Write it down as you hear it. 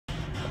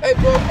Hey,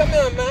 bro, come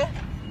here, man.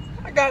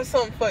 I got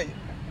something for you.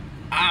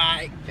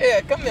 Alright.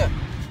 Yeah, come here.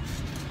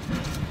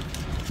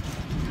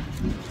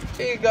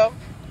 Here you go.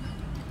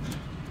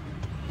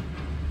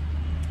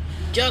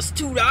 Just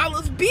 $2,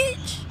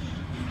 bitch?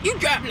 You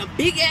driving a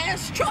big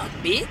ass truck,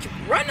 bitch.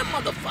 Run the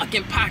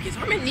motherfucking pockets.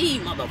 I'm in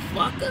need,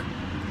 motherfucker.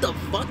 The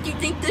fuck you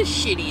think this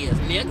shit is,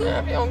 nigga?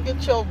 Man, if you don't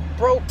get your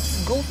broke,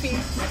 goofy,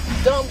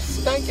 dumb,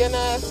 stinking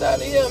ass out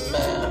of here,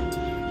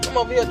 man. I'm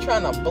over here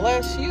trying to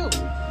bless you.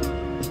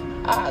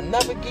 I'll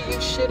never give you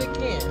shit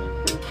again.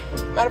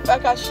 Matter of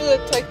fact, I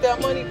should take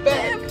that money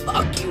back. Man,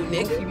 fuck you,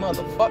 nigga. Goofy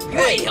motherfucker. You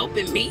ain't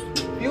helping me.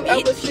 You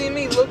ever see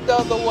me look the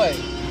other way?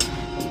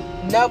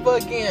 Never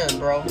again,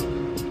 bro.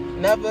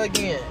 Never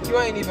again. You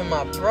ain't even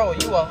my bro.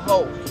 You a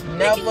hoe.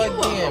 Never Nigga, you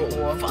again, a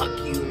hoe. boy.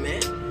 Fuck you,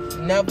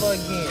 man. Never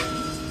again.